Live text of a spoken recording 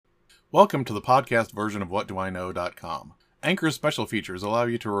Welcome to the podcast version of WhatDoIKnow.com. Anchor's special features allow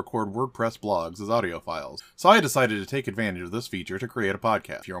you to record WordPress blogs as audio files, so I decided to take advantage of this feature to create a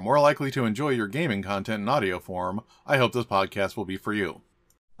podcast. If you're more likely to enjoy your gaming content in audio form, I hope this podcast will be for you.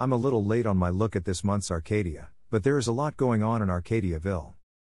 I'm a little late on my look at this month's Arcadia, but there is a lot going on in Arcadiaville.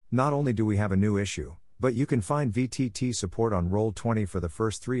 Not only do we have a new issue, but you can find VTT support on Roll20 for the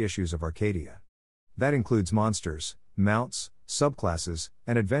first 3 issues of Arcadia. That includes monsters, mounts, subclasses,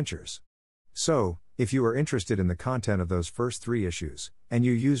 and adventures. So, if you are interested in the content of those first 3 issues, and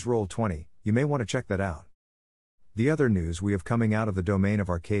you use Roll20, you may want to check that out. The other news we have coming out of the domain of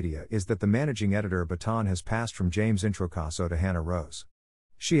Arcadia is that the managing editor baton has passed from James Introcaso to Hannah Rose.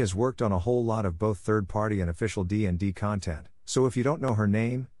 She has worked on a whole lot of both third-party and official D&D content, so if you don't know her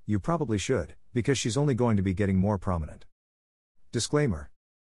name, you probably should, because she's only going to be getting more prominent. Disclaimer.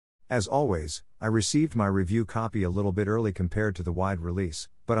 As always, I received my review copy a little bit early compared to the wide release,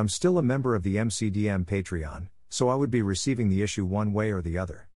 but I'm still a member of the MCDM Patreon, so I would be receiving the issue one way or the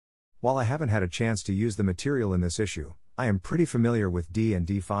other. While I haven't had a chance to use the material in this issue, I am pretty familiar with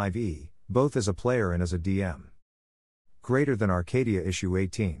D&D 5e, both as a player and as a DM. Greater than Arcadia issue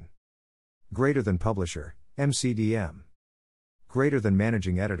 18. Greater than publisher, MCDM. Greater than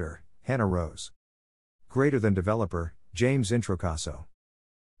managing editor, Hannah Rose. Greater than developer, James Introcaso.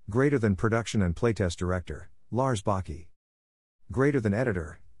 Greater than production and playtest director, Lars Baki. Greater than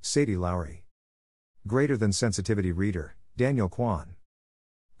editor, Sadie Lowry. Greater than sensitivity reader, Daniel Kwan.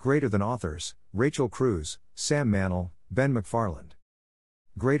 Greater than authors, Rachel Cruz, Sam Mannell, Ben McFarland.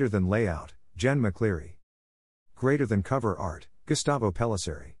 Greater than layout, Jen McCleary. Greater than cover art, Gustavo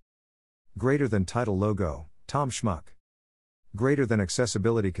Pellisseri. Greater than title logo, Tom Schmuck. Greater than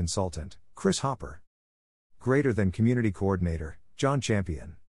accessibility consultant, Chris Hopper. Greater than community coordinator, John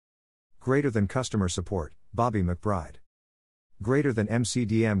Champion. Greater than customer support, Bobby McBride. Greater than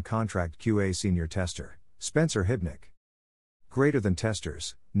MCDM contract QA senior tester, Spencer Hibnick. Greater than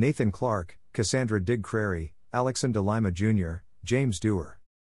testers, Nathan Clark, Cassandra Digg-Crary, Alexon DeLima Jr., James Dewar.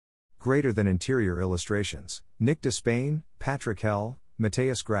 Greater than interior illustrations, Nick Despain, Patrick Hell,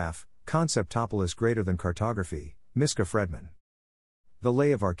 Mateus Graf, Conceptopolis. Greater than cartography, Miska Fredman. The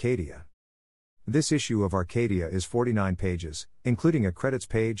Lay of Arcadia. This issue of Arcadia is 49 pages, including a credits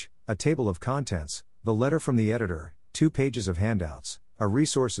page, a table of contents, the letter from the editor, 2 pages of handouts, a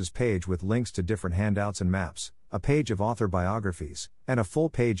resources page with links to different handouts and maps, a page of author biographies, and a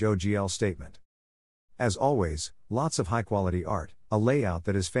full-page OGL statement. As always, lots of high-quality art, a layout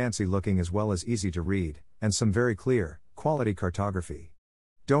that is fancy-looking as well as easy to read, and some very clear, quality cartography.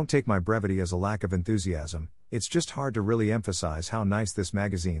 Don't take my brevity as a lack of enthusiasm, it's just hard to really emphasize how nice this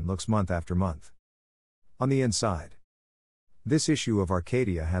magazine looks month after month. On the inside, this issue of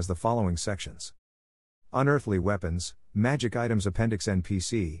Arcadia has the following sections. Unearthly Weapons, Magic Items Appendix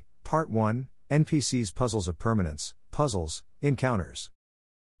NPC, Part 1, NPCs Puzzles of Permanence, Puzzles, Encounters.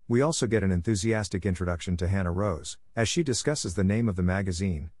 We also get an enthusiastic introduction to Hannah Rose, as she discusses the name of the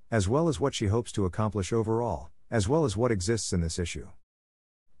magazine, as well as what she hopes to accomplish overall, as well as what exists in this issue.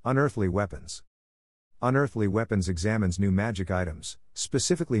 Unearthly Weapons. Unearthly Weapons examines new magic items,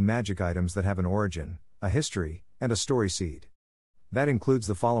 specifically magic items that have an origin, a history, and a story seed. That includes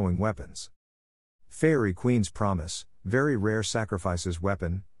the following weapons. Fairy Queen's Promise, very rare Sacrifices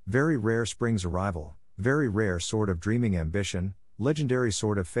Weapon, very rare Spring's Arrival, very rare Sword of Dreaming Ambition, legendary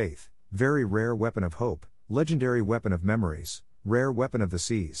Sword of Faith, very rare Weapon of Hope, legendary Weapon of Memories, rare Weapon of the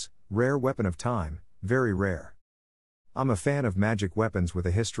Seas, rare Weapon of Time, very rare. I'm a fan of magic weapons with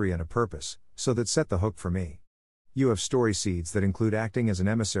a history and a purpose, so that set the hook for me. You have story seeds that include acting as an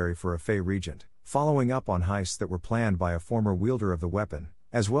emissary for a Fey regent, following up on heists that were planned by a former wielder of the weapon,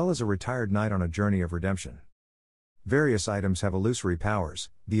 as well as a retired knight on a journey of redemption. Various items have illusory powers,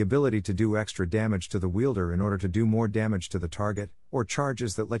 the ability to do extra damage to the wielder in order to do more damage to the target, or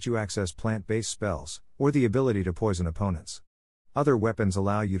charges that let you access plant-based spells, or the ability to poison opponents. Other weapons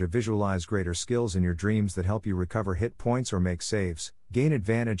allow you to visualize greater skills in your dreams that help you recover hit points or make saves, gain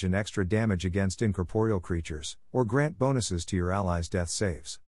advantage and extra damage against incorporeal creatures, or grant bonuses to your allies' death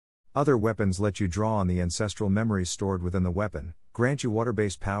saves. Other weapons let you draw on the ancestral memories stored within the weapon, grant you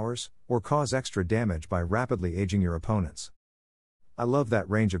water-based powers, or cause extra damage by rapidly aging your opponents. I love that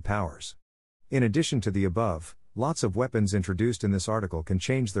range of powers. In addition to the above, lots of weapons introduced in this article can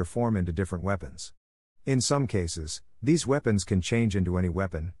change their form into different weapons. In some cases, these weapons can change into any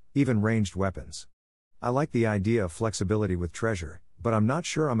weapon, even ranged weapons. I like the idea of flexibility with treasure, but I'm not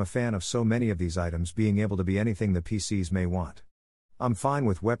sure I'm a fan of so many of these items being able to be anything the PCs may want. I'm fine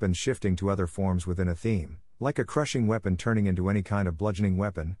with weapons shifting to other forms within a theme, like a crushing weapon turning into any kind of bludgeoning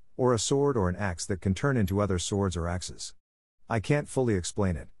weapon, or a sword or an axe that can turn into other swords or axes. I can't fully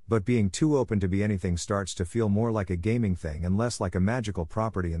explain it, but being too open to be anything starts to feel more like a gaming thing and less like a magical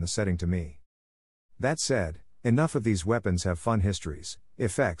property in the setting to me. That said, enough of these weapons have fun histories,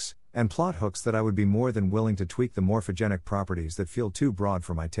 effects, and plot hooks that I would be more than willing to tweak the morphogenic properties that feel too broad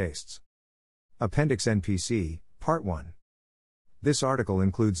for my tastes. Appendix NPC, Part 1. This article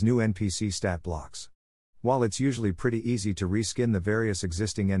includes new NPC stat blocks. While it's usually pretty easy to reskin the various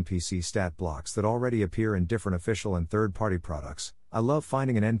existing NPC stat blocks that already appear in different official and third-party products, I love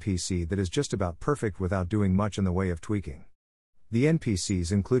finding an NPC that is just about perfect without doing much in the way of tweaking. The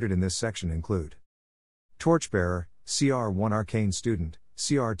NPCs included in this section include Torchbearer, CR1 Arcane Student,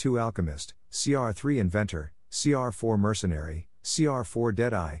 CR2 Alchemist, CR3 Inventor, CR4 Mercenary, CR4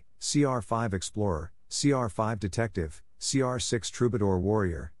 Deadeye, CR5 Explorer, CR5 Detective, CR6 Troubadour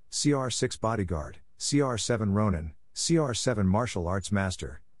Warrior, CR6 Bodyguard, CR7 Ronin, CR7 Martial Arts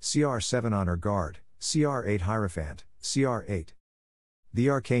Master, CR7 Honor Guard, CR8 Hierophant, CR8. The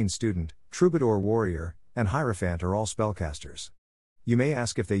Arcane Student, Troubadour Warrior, and Hierophant are all spellcasters. You may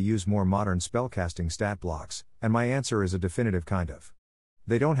ask if they use more modern spellcasting stat blocks, and my answer is a definitive kind of.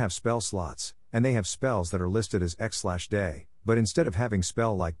 They don't have spell slots, and they have spells that are listed as X/day, but instead of having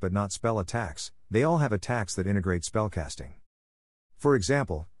spell-like but not spell attacks, they all have attacks that integrate spellcasting. For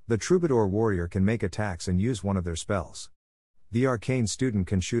example, the Troubadour Warrior can make attacks and use one of their spells. The Arcane Student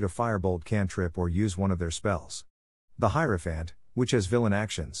can shoot a Firebolt cantrip or use one of their spells. The Hierophant, which has villain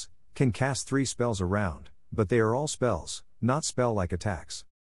actions, can cast 3 spells around, but they are all spells, not spell-like attacks.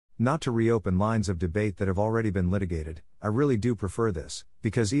 Not to reopen lines of debate that have already been litigated, I really do prefer this,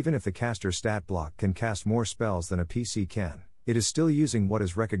 because even if the caster stat block can cast more spells than a PC can, it is still using what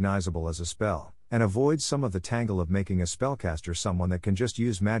is recognizable as a spell, and avoids some of the tangle of making a spellcaster someone that can just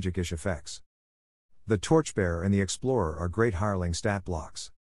use magic-ish effects. The Torchbearer and the Explorer are great hireling stat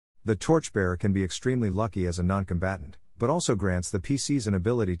blocks. The Torchbearer can be extremely lucky as a non-combatant, but also grants the PCs an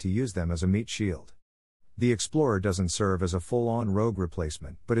ability to use them as a meat shield. The Explorer doesn't serve as a full-on rogue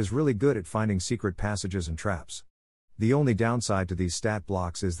replacement, but is really good at finding secret passages and traps. The only downside to these stat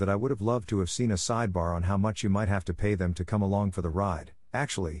blocks is that I would have loved to have seen a sidebar on how much you might have to pay them to come along for the ride.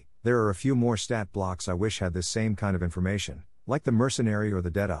 Actually, there are a few more stat blocks I wish had this same kind of information, like the Mercenary or the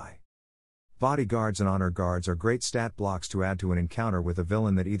Deadeye. Bodyguards and Honor Guards are great stat blocks to add to an encounter with a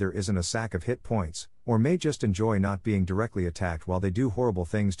villain that either isn't a sack of hit points, or may just enjoy not being directly attacked while they do horrible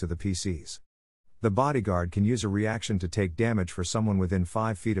things to the PCs. The Bodyguard can use a reaction to take damage for someone within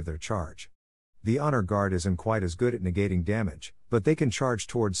 5 feet of their charge. The Honor Guard isn't quite as good at negating damage, but they can charge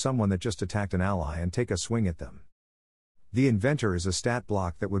towards someone that just attacked an ally and take a swing at them. The Inventor is a stat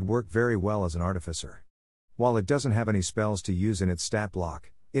block that would work very well as an artificer. While it doesn't have any spells to use in its stat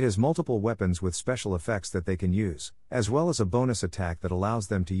block, it has multiple weapons with special effects that they can use, as well as a bonus attack that allows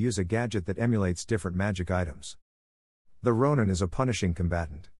them to use a gadget that emulates different magic items. The Ronin is a punishing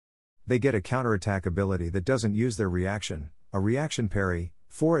combatant. They get a counterattack ability that doesn't use their reaction, a reaction parry,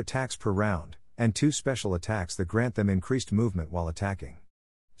 4 attacks per round, and 2 special attacks that grant them increased movement while attacking.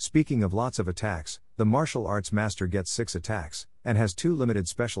 Speaking of lots of attacks, the Martial Arts Master gets 6 attacks, and has 2 limited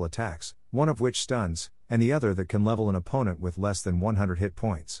special attacks, one of which stuns, and the other that can level an opponent with less than 100 hit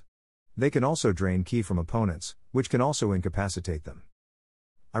points. They can also drain ki from opponents, which can also incapacitate them.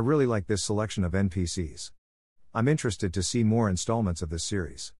 I really like this selection of NPCs. I'm interested to see more installments of this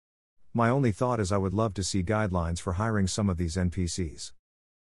series. My only thought is I would love to see guidelines for hiring some of these NPCs.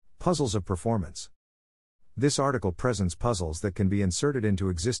 Puzzles of Performance. This article presents puzzles that can be inserted into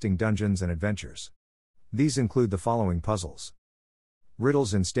existing dungeons and adventures. These include the following puzzles.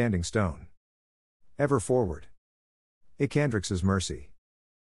 Riddles in Standing Stone. Ever Forward. Icandrix's Mercy.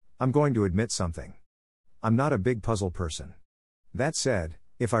 I'm going to admit something. I'm not a big puzzle person. That said,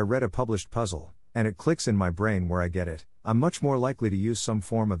 if I read a published puzzle, and it clicks in my brain where I get it, I'm much more likely to use some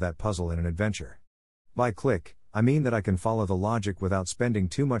form of that puzzle in an adventure. By click, I mean that I can follow the logic without spending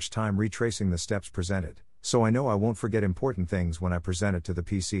too much time retracing the steps presented, so I know I won't forget important things when I present it to the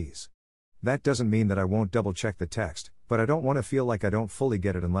PCs. That doesn't mean that I won't double-check the text, but I don't want to feel like I don't fully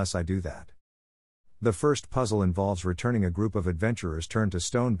get it unless I do that. The first puzzle involves returning a group of adventurers turned to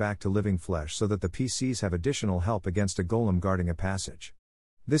stone back to living flesh so that the PCs have additional help against a golem guarding a passage.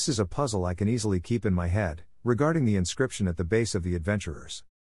 This is a puzzle I can easily keep in my head, regarding the inscription at the base of the adventurers.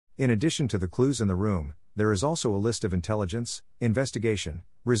 In addition to the clues in the room, there is also a list of intelligence, investigation,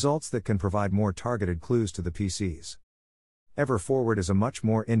 results that can provide more targeted clues to the PCs. Ever Forward is a much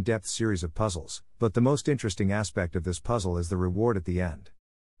more in-depth series of puzzles, but the most interesting aspect of this puzzle is the reward at the end.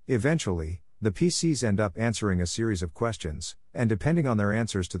 Eventually, the PCs end up answering a series of questions, and depending on their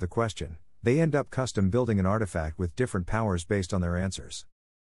answers to the question, they end up custom building an artifact with different powers based on their answers.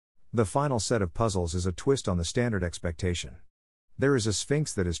 The final set of puzzles is a twist on the standard expectation. There is a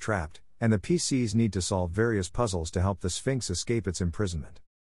Sphinx that is trapped, and the PCs need to solve various puzzles to help the Sphinx escape its imprisonment.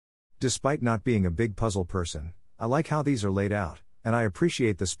 Despite not being a big puzzle person, I like how these are laid out, and I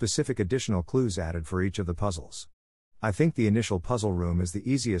appreciate the specific additional clues added for each of the puzzles. I think the initial puzzle room is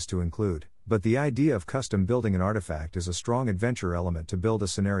the easiest to include, but the idea of custom building an artifact is a strong adventure element to build a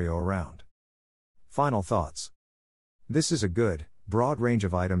scenario around. Final thoughts. This is a good, broad range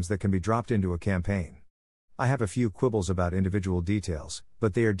of items that can be dropped into a campaign. I have a few quibbles about individual details,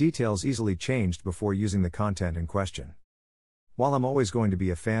 but they are details easily changed before using the content in question. While I'm always going to be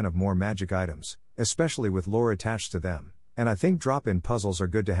a fan of more magic items, especially with lore attached to them, and I think drop-in puzzles are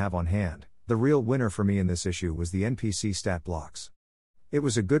good to have on hand, the real winner for me in this issue was the NPC stat blocks. It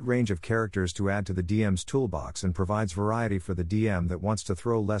was a good range of characters to add to the DM's toolbox and provides variety for the DM that wants to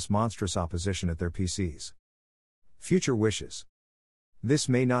throw less monstrous opposition at their PCs. Future wishes. This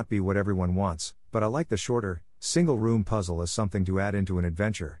may not be what everyone wants, but I like the shorter, single-room puzzle as something to add into an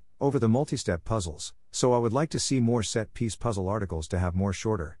adventure, over the multi-step puzzles, so I would like to see more set-piece puzzle articles to have more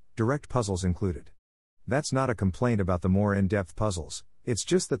shorter, direct puzzles included. That's not a complaint about the more in-depth puzzles, it's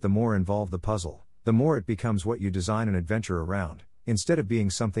just that the more involved the puzzle, the more it becomes what you design an adventure around, instead of being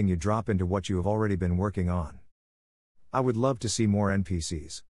something you drop into what you have already been working on. I would love to see more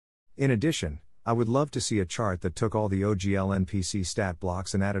NPCs. In addition, I would love to see a chart that took all the OGL NPC stat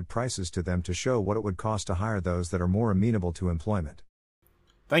blocks and added prices to them to show what it would cost to hire those that are more amenable to employment.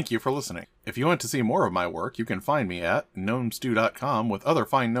 Thank you for listening. If you want to see more of my work, you can find me at gnomestew.com with other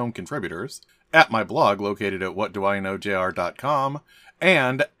fine gnome contributors, at my blog located at whatdoiknowjr.com,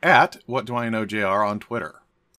 and at whatdoiknowjr on Twitter.